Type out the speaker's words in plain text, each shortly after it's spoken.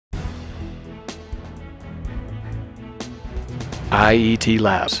IET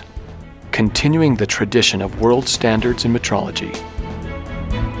Labs, continuing the tradition of world standards in metrology.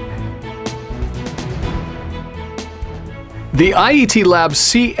 The IET Labs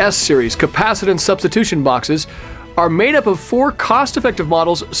CS Series Capacitance Substitution Boxes are made up of 4 cost-effective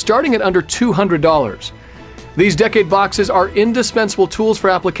models starting at under $200. These decade boxes are indispensable tools for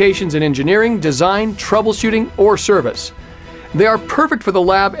applications in engineering, design, troubleshooting, or service. They are perfect for the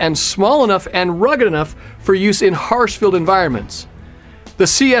lab and small enough and rugged enough for use in harsh field environments. The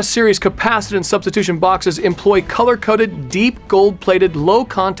CS Series Capacitance Substitution Boxes employ color-coded, deep gold-plated,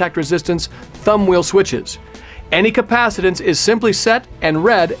 low-contact resistance thumbwheel switches. Any capacitance is simply set and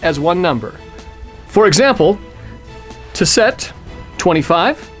read as one number. For example, to set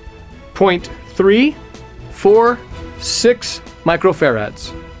 25.346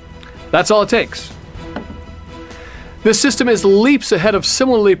 microfarads. That's all it takes. This system is leaps ahead of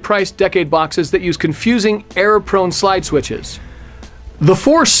similarly priced decade boxes that use confusing, error-prone slide switches. The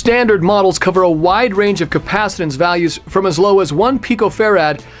 4 standard models cover a wide range of capacitance values from as low as 1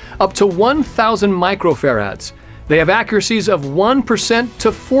 picofarad up to 1,000 microfarads. They have accuracies of 1%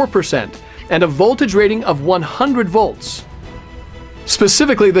 to 4% and a voltage rating of 100 volts.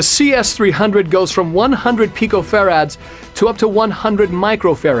 Specifically, the CS300 goes from 100 picofarads to up to 100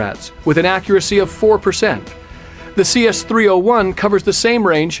 microfarads with an accuracy of 4%. The CS301 covers the same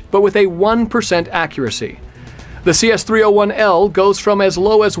range but with a 1% accuracy. The CS301L goes from as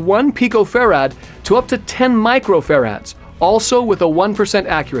low as 1 picofarad to up to 10 microfarads, also with a 1%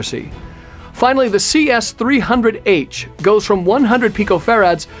 accuracy. Finally, the CS300H goes from 100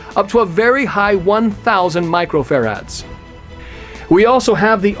 picofarads up to a very high 1,000 microfarads. We also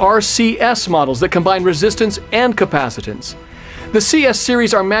have the RCS models that combine resistance and capacitance. The CS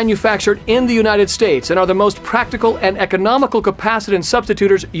series are manufactured in the United States and are the most practical and economical capacitance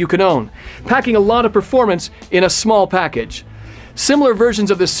substitutors you can own, packing a lot of performance in a small package. Similar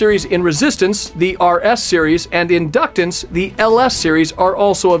versions of this series in resistance, the RS series, and inductance, the LS series, are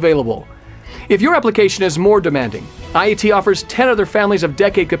also available. If your application is more demanding, IET offers 10 other families of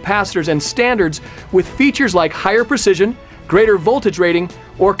decade capacitors and standards with features like higher precision, greater voltage rating,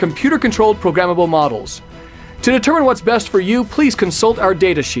 or computer-controlled programmable models. To determine what's best for you, please consult our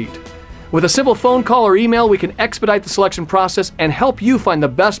data sheet. With a simple phone call or email, we can expedite the selection process and help you find the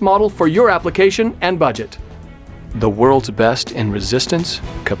best model for your application and budget. The world's best in resistance,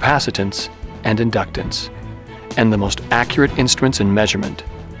 capacitance, and inductance, and the most accurate instruments in measurement.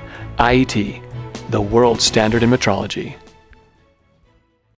 IET, the world standard in metrology.